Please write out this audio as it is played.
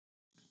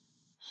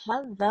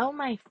Hello,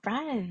 my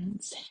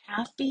friends.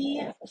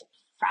 Happy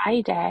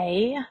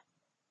Friday.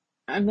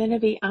 I'm going to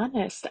be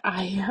honest.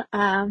 I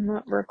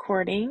am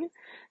recording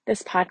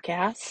this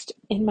podcast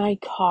in my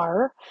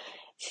car.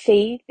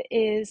 Faith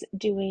is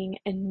doing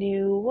a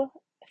new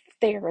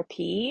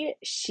therapy.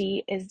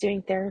 She is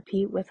doing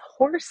therapy with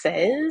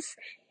horses.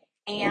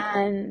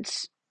 And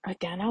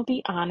again, I'll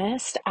be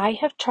honest. I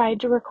have tried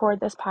to record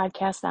this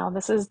podcast now.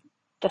 This is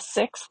the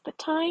sixth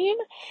time.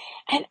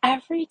 And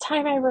every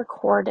time I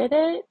recorded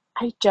it,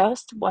 I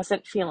just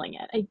wasn't feeling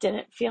it. I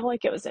didn't feel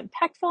like it was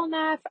impactful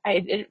enough. I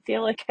didn't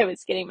feel like I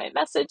was getting my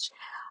message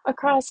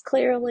across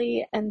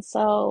clearly. And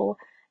so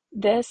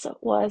this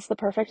was the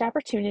perfect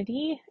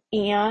opportunity.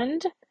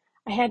 And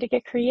I had to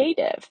get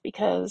creative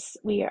because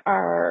we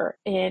are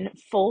in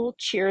full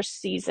cheer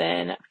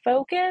season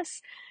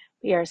focus.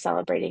 We are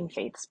celebrating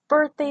Faith's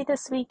birthday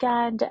this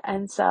weekend.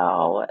 And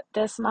so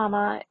this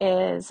mama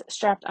is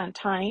strapped on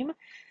time,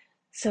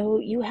 so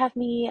you have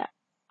me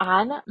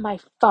on my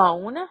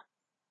phone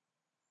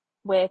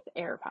with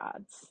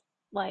AirPods.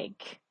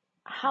 Like,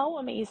 how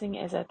amazing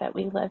is it that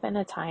we live in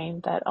a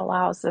time that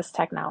allows this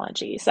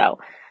technology? So,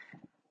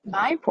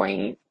 my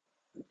point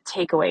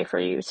takeaway for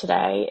you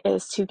today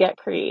is to get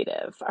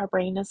creative. Our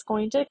brain is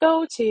going to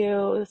go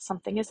to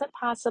something isn't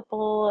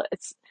possible,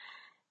 it's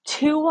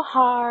too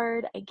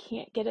hard, I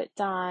can't get it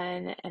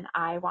done, and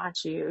I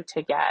want you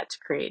to get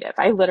creative.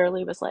 I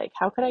literally was like,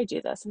 how could I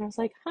do this? And I was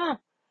like, I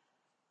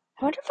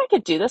wonder if I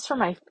could do this from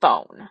my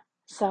phone.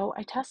 So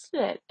I tested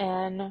it,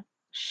 and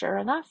sure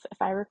enough,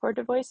 if I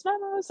recorded voice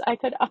memos, I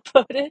could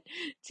upload it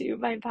to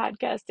my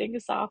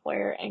podcasting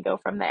software and go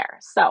from there.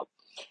 So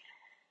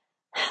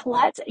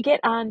let's get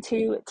on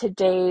to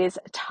today's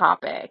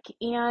topic.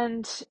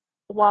 And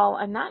while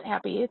I'm not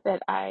happy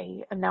that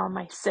I am now on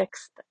my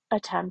sixth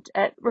attempt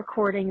at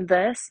recording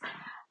this,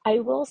 I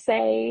will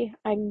say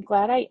I'm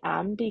glad I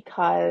am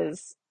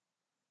because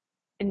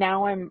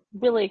now I'm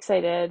really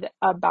excited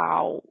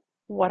about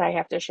what I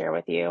have to share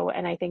with you,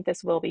 and I think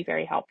this will be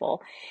very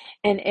helpful.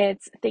 And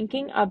it's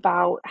thinking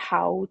about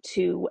how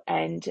to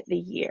end the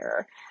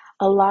year.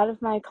 A lot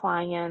of my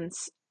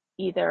clients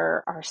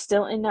either are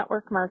still in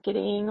network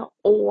marketing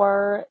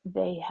or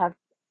they have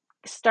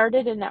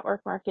started in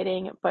network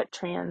marketing but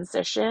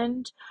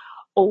transitioned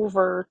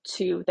over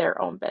to their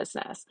own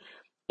business.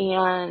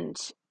 And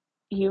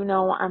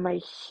I'm a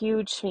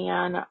huge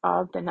fan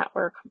of the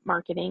network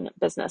marketing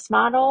business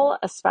model,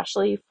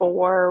 especially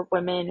for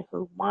women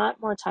who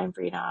want more time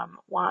freedom,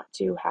 want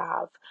to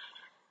have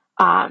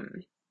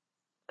um,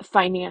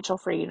 financial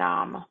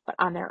freedom, but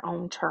on their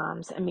own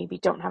terms, and maybe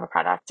don't have a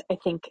product. I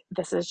think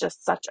this is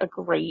just such a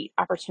great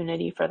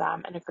opportunity for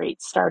them and a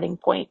great starting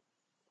point.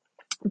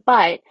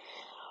 But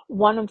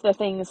one of the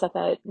things that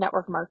the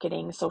network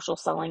marketing social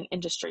selling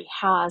industry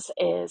has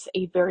is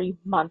a very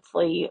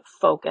monthly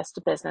focused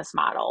business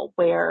model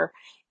where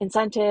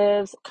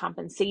incentives,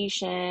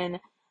 compensation,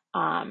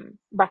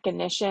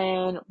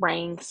 recognition,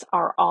 ranks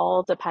are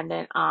all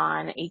dependent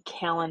on a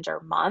calendar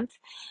month.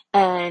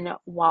 And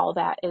while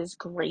that is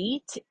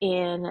great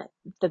in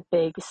the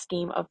big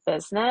scheme of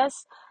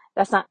business,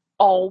 that's not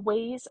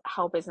always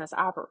how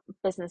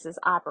businesses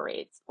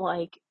operates.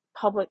 Like,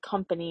 public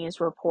companies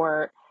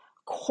report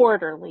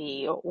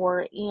quarterly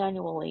or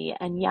annually,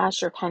 and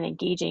yes, you're kind of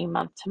gauging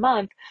month to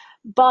month,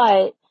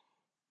 but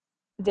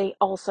they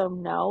also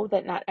know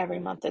that not every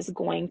month is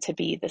going to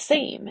be the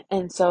same.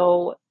 And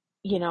so,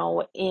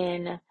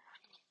 in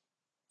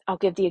I'll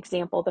give the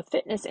example, the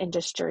fitness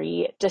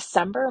industry,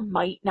 December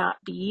might not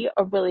be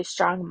a really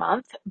strong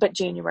month, but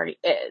January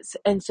is.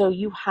 And so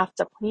you have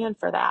to plan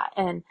for that.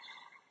 And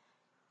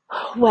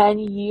when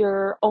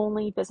your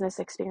only business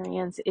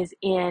experience is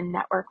in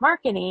network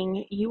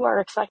marketing, you are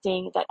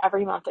expecting that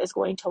every month is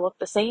going to look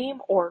the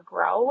same or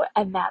grow.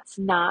 And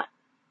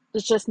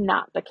it's just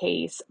not the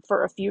case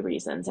for a few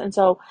reasons. And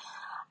so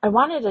I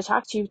wanted to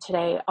talk to you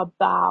today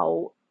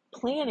about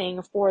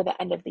planning for the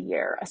end of the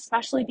year,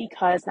 especially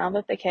because now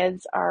that the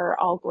kids are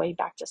all going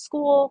back to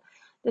school,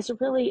 this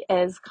really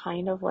is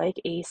kind of like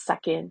a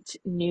second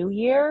new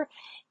year.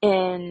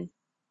 And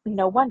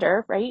no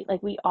wonder, right?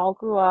 Like, we all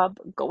grew up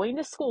going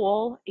to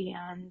school,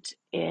 and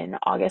in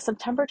August,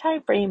 September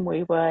timeframe,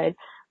 we would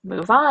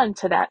move on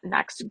to that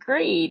next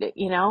grade,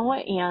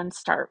 and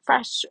start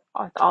fresh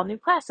with all new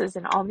classes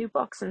and all new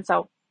books. And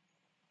so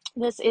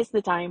this is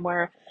the time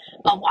where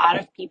a lot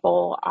of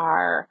people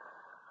are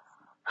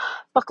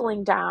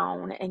buckling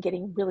down and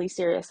getting really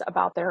serious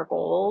about their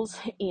goals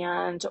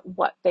and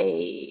what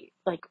they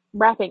like,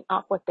 wrapping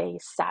up what they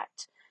set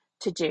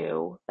to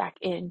do back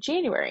in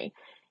January.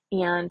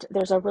 And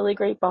there's a really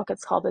great book.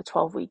 It's called The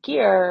 12-Week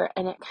Year,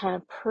 and it kind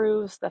of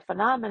proves the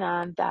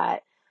phenomenon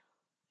that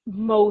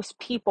most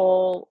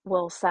people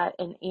will set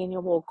an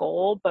annual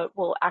goal, but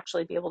will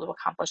actually be able to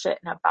accomplish it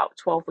in about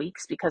 12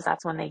 weeks because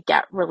that's when they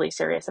get really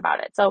serious about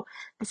it. So,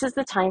 this is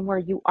the time where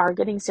you are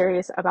getting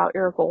serious about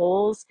your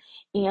goals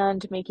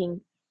and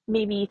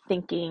maybe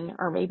thinking,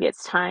 or maybe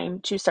it's time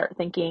to start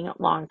thinking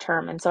long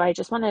term. And so, I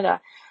just wanted to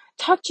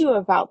talk to you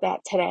about that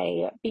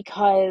today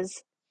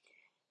because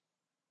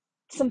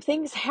some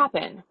things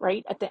happen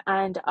right at the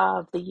end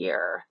of the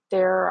year.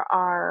 There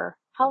are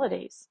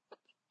holidays.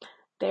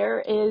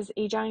 There is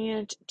a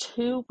giant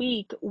 2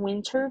 week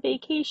winter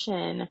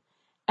vacation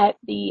at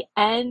the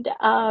end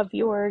of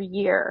your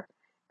year,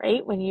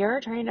 right? When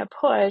you're trying to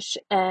push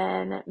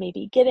and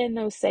maybe get in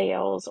those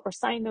sales or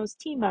sign those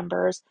team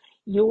members,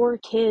 your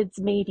kids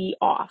may be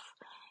off.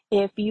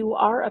 If you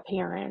are a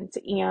parent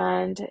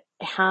and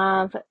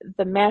have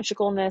the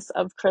magicalness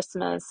of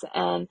Christmas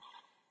and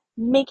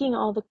making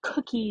all the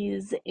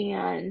cookies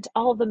and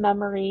all the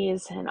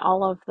memories and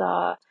all of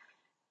the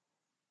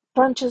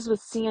brunches with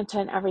Santa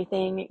and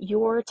everything,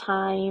 your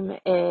time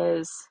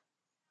is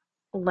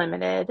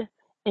limited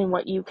in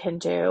what you can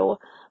do,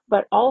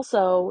 but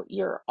also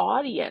your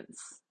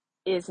audience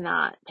is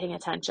not paying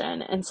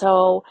attention. And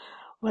so,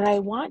 what I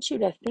want you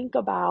to think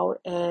about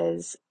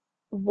is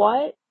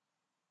what,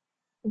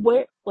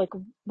 like,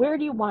 where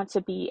do you want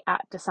to be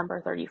at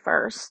December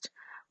 31st?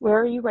 Where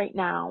are you right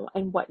now,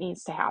 and what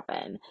needs to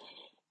happen?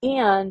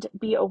 And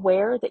be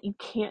aware that you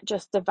can't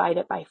just divide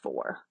it by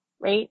four,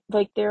 right?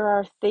 Like there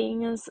are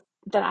things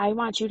that I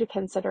want you to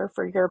consider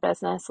for your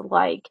business,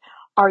 like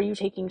are you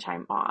taking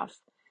time off?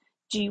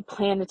 Do you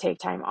plan to take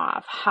time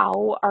off?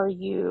 How are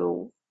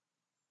you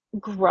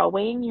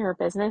growing your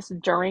business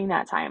during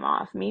that time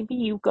off? Maybe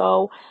you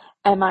go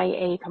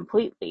MIA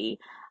completely.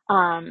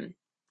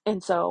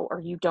 And so,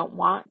 or you don't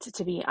want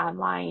to be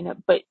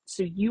online, but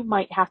so you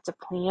might have to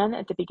plan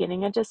at the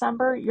beginning of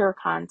December your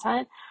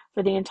content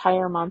for the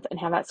entire month and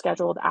have that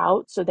scheduled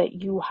out so that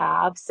you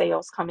have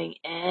sales coming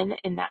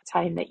in that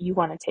time that you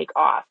want to take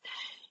off.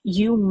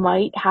 You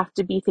might have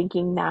to be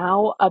thinking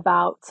now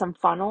about some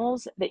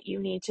funnels that you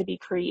need to be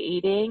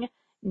creating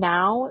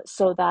now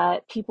so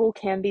that people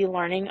can be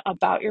learning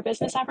about your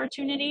business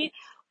opportunity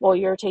while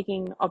you're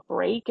taking a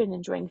break and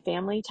enjoying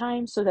family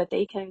time so that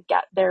they can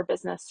get their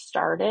business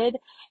started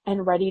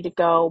and ready to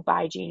go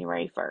by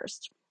January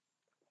 1st.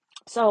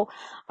 So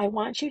I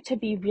want you to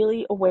be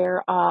really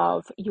aware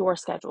of your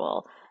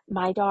schedule.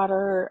 My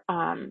daughter,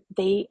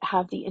 they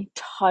have the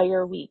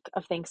entire week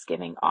of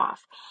Thanksgiving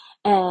off.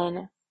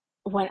 And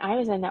when I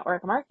was in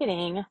network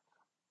marketing,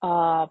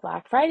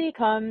 Black Friday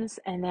comes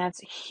and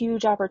that's a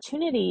huge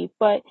opportunity.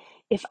 But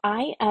if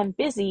I am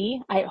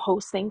busy, I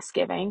host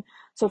Thanksgiving.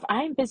 So if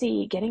I'm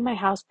busy getting my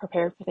house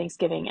prepared for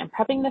Thanksgiving and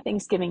prepping the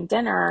Thanksgiving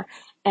dinner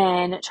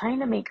and trying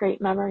to make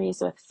great memories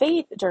with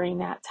Faith during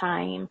that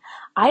time,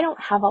 I don't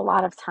have a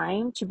lot of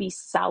time to be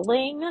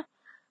selling,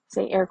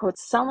 say air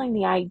quotes, selling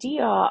the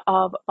idea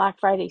of Black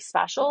Friday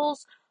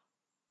specials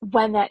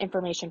when that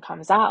information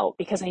comes out,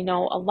 because I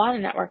know a lot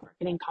of network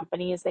marketing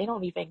companies, they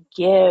don't even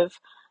give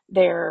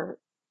their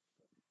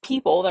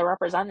people, the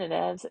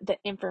representatives, the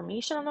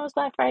information on those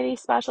Black Friday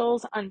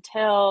specials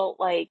until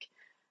like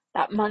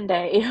that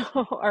Monday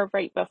or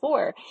right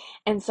before.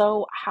 And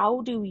so,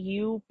 how do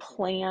you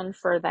plan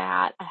for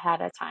that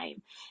ahead of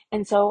time?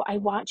 And so, I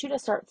want you to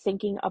start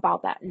thinking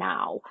about that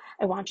now.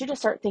 I want you to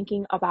start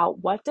thinking about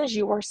what does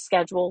your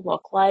schedule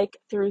look like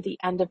through the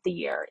end of the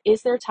year?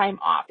 Is there time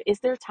off? Is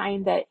there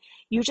time that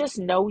you just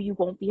know you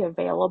won't be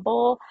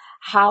available?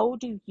 How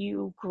do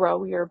you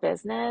grow your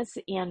business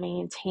and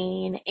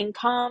maintain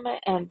income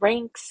and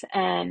ranks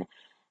and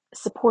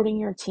supporting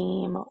your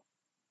team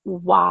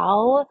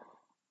while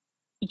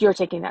you're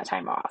taking that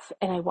time off?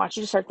 And I want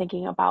you to start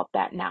thinking about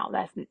that now.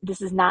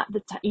 This is not the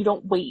time. You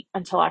don't wait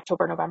until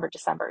October, November,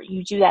 December.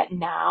 You do that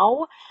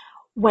now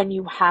when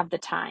you have the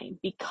time,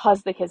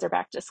 because the kids are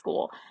back to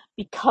school,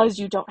 because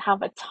you don't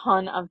have a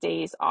ton of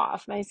days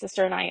off. My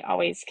sister and I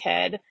always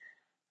kid,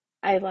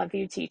 I love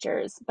you,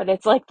 teachers, but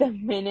it's like the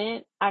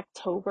minute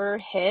October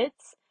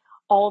hits,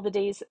 all the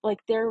days, like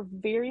they're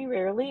very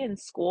rarely in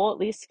school, at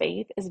least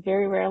Faith is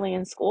very rarely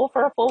in school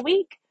for a full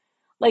week.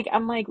 Like,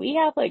 I'm like, we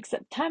have like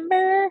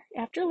September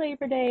after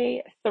Labor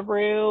Day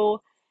through,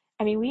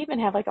 I mean, we even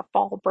have like a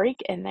fall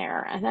break in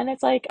there. And then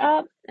it's like,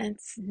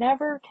 it's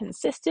never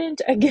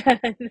consistent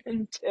again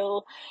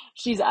until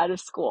she's out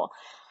of school.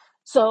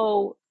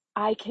 So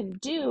I can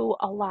do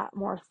a lot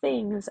more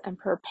things and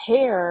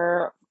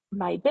prepare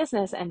my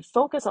business and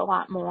focus a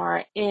lot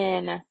more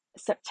in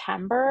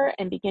September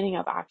and beginning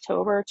of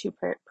October to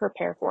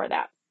prepare for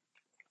that.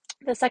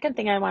 The second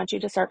thing I want you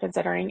to start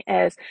considering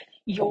is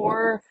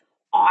your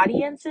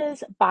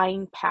audience's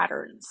buying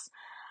patterns.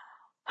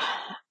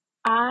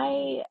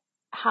 I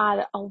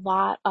had a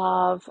lot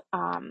of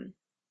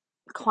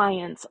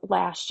clients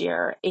last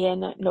year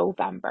in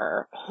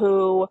November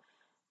who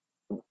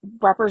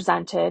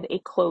represented a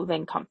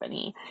clothing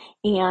company,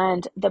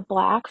 and the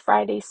Black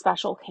Friday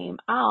special came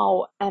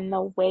out, and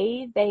the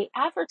way they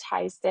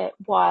advertised it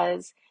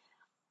was,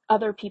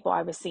 other people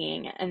I was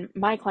seeing and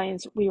my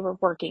clients, we were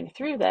working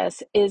through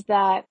this, is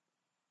that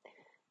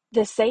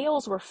the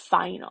sales were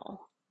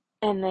final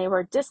and they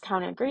were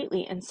discounted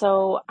greatly. And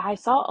so I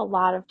saw a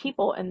lot of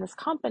people in this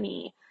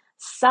company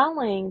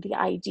selling the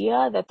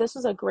idea that this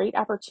was a great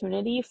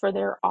opportunity for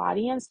their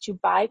audience to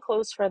buy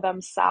clothes for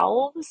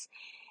themselves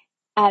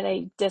at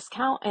a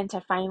discount and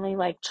to finally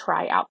like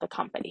try out the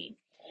company.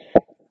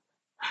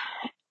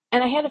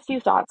 And I had a few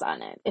thoughts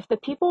on it. If the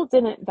people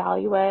didn't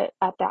value it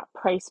at that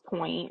price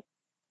point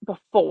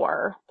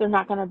before, they're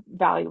not going to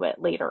value it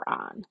later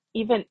on.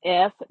 Even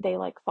if they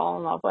like fall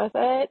in love with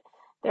it,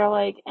 they're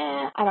like,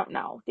 I don't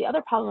know. The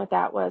other problem with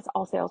that was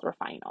all sales were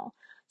final.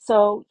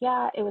 So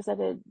yeah, it was at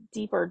a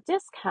deeper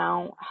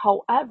discount.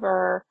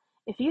 However,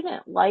 if you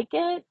didn't like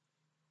it,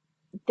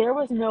 there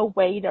was no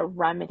way to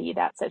remedy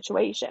that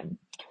situation.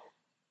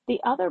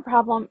 The other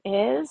problem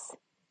is,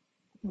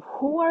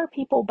 who are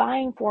people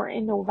buying for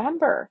in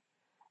November?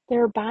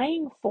 They're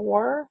buying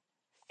for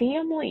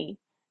family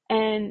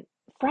and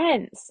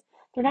friends.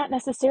 They're not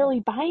necessarily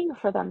buying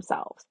for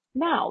themselves.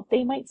 Now,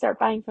 they might start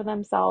buying for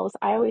themselves.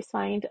 I always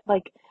find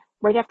like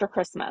right after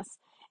Christmas.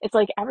 It's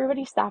like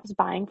everybody stops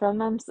buying for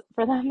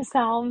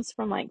themselves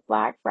from like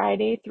Black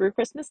Friday through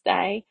Christmas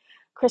Day.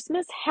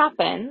 Christmas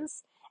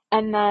happens,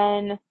 and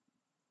then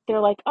they're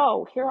like,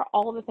 oh, here are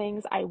all the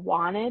things I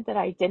wanted that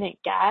I didn't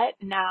get.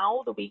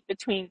 Now, the week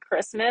between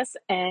Christmas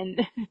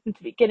and the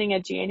beginning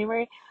of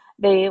January,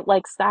 they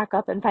like stock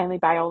up and finally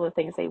buy all the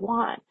things they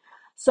want.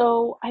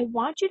 So I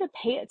want you to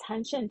pay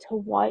attention to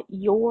what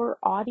your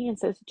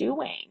audience is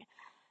doing.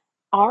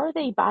 Are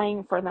they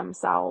buying for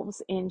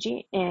themselves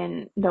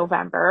in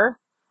November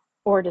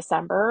or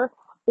December?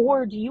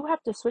 Or do you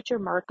have to switch your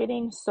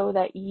marketing so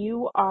that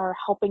you are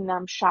helping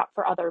them shop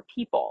for other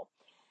people?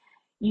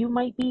 You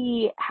might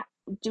be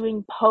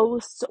doing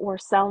posts or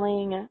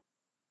selling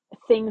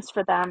things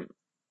for them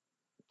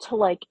to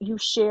like you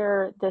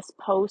share this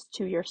post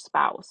to your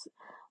spouse.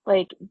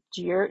 Like,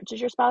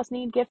 does your spouse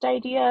need gift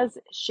ideas?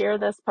 Share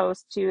this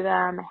post to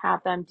them,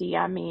 have them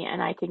DM me,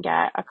 and I can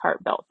get a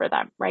cart built for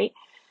them, right?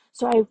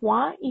 So I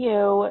want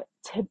you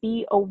to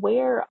be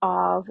aware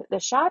of the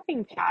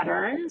shopping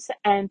patterns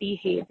and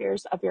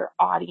behaviors of your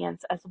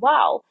audience as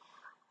well.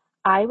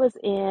 I was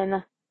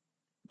in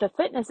the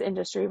fitness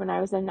industry when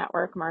I was in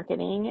network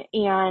marketing,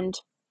 and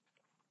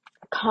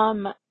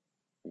come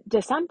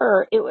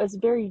December, it was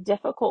very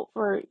difficult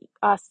for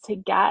us to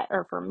get,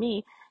 or for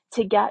me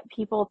to get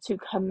people to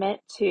commit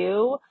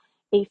to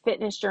a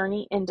fitness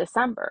journey in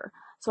December.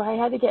 So I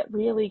had to get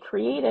really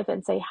creative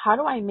and say, how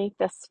do I make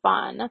this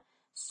fun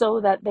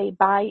so that they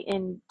buy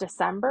in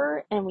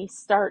December and we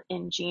start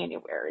in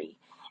January?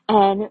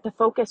 And the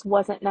focus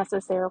wasn't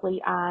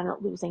necessarily on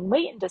losing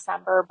weight in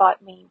December,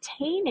 but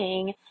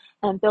maintaining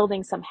and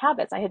building some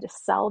habits. I had to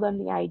sell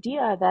them the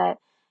idea that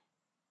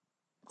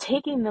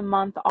taking the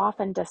month off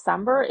in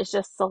December is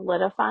just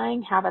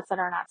solidifying habits that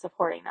are not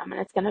supporting them.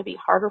 And it's going to be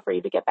harder for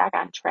you to get back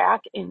on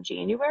track in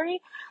January.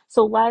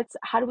 So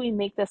how do we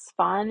make this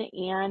fun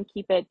and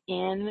keep it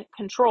in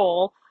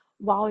control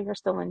while you're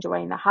still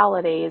enjoying the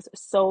holidays,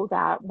 so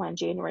that when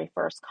January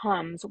 1st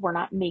comes, we're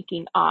not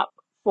making up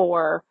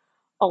for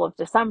all of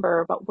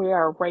December, but we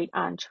are right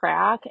on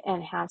track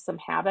and have some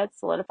habits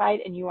solidified,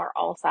 and you are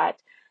all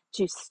set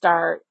to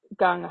start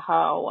gung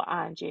ho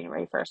on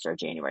January 1st or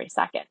January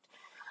 2nd.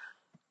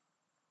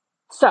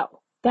 So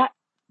that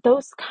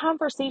those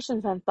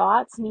conversations and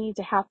thoughts need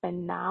to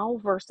happen now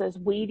versus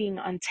waiting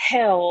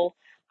until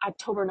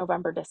October,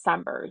 November,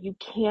 December. You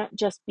can't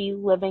just be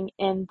living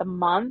in the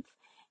month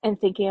and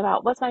thinking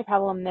about what's my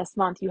problem this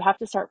month. You have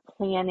to start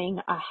planning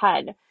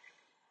ahead.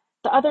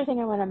 The other thing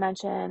I want to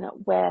mention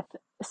with,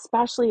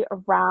 especially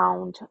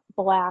around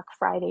Black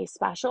Friday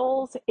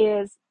specials,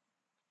 is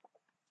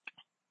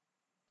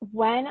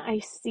when I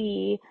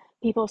see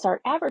people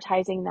start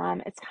advertising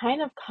them, it's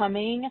kind of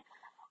coming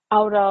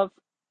out of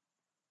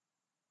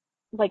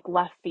like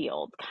left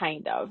field,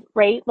 kind of,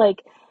 right?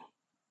 Like,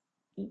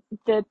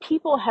 the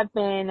people have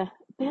been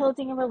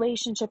building a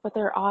relationship with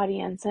their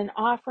audience and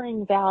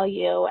offering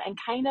value and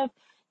kind of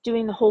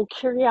doing the whole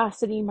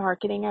curiosity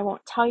marketing. I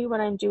won't tell you what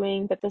I'm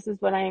doing, but this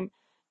is what I'm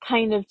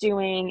kind of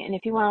doing. And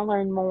if you want to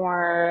learn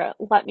more,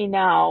 let me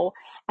know.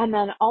 And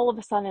then all of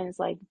a sudden it's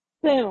like,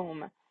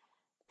 boom,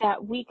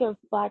 that week of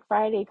Black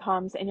Friday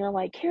comes and you're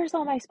like, here's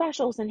all my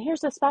specials and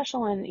here's the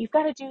special and you've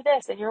got to do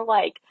this. And you're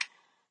like,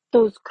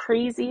 those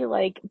crazy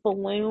like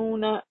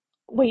balloon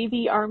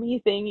wavy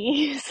army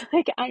thingies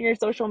like on your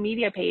social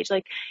media page.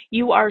 Like,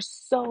 you are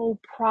so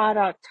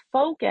product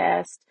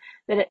focused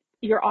that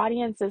your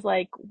audience is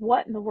like,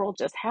 what in the world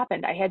just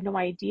happened? I had no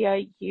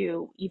idea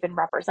you even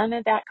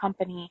represented that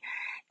company.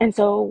 And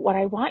so what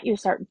I want you to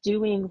start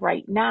doing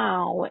right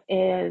now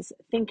is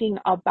thinking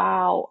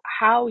about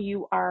how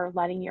you are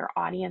letting your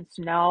audience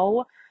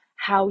know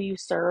how you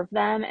serve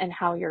them and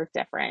how you're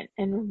different,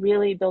 and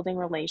really building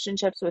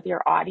relationships with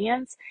your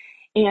audience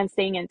and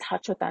staying in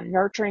touch with them,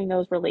 nurturing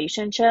those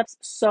relationships.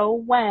 So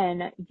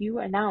when you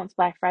announce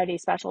Black Friday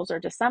specials or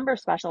December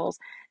specials,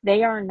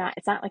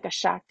 it's not like a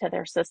shock to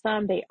their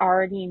system. They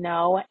already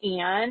know,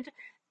 and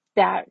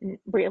that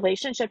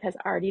relationship has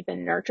already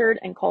been nurtured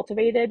and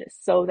cultivated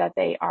so that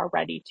they are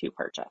ready to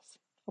purchase.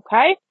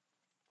 Okay?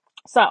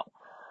 So,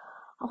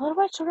 a little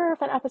bit shorter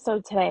of an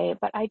episode today,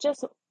 but I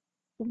just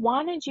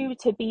wanted you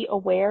to be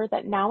aware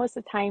that now is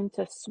the time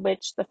to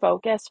switch the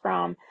focus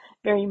from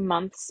very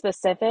month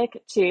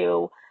specific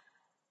to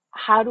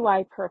how do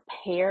I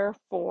prepare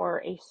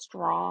for a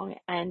strong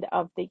end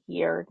of the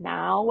year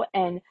now,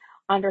 and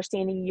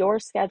understanding your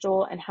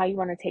schedule and how you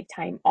want to take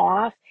time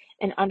off,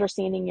 and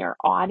understanding your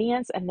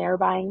audience and their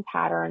buying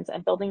patterns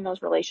and building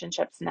those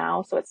relationships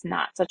now so it's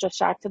not such a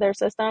shock to their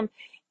system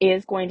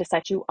is going to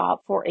set you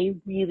up for a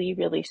really,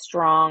 really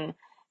strong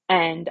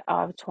end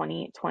of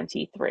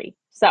 2023.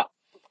 So,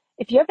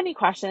 if you have any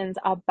questions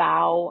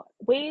about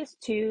ways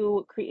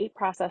to create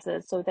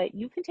processes so that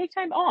you can take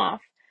time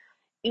off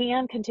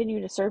and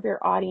continue to serve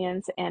your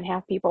audience and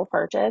have people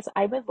purchase,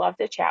 I would love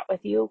to chat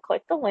with you.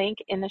 Click the link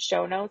in the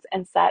show notes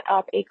and set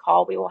up a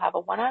call. We will have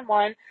a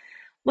one-on-one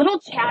little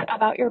chat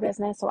about your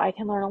business so I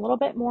can learn a little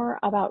bit more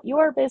about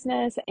your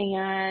business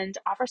and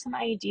offer some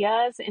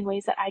ideas in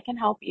ways that I can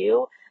help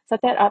you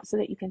set that up so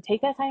that you can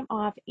take that time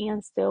off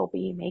and still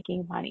be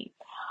making money.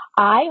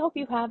 I hope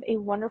you have a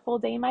wonderful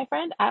day, my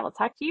friend. I will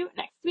talk to you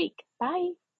next week. Bye.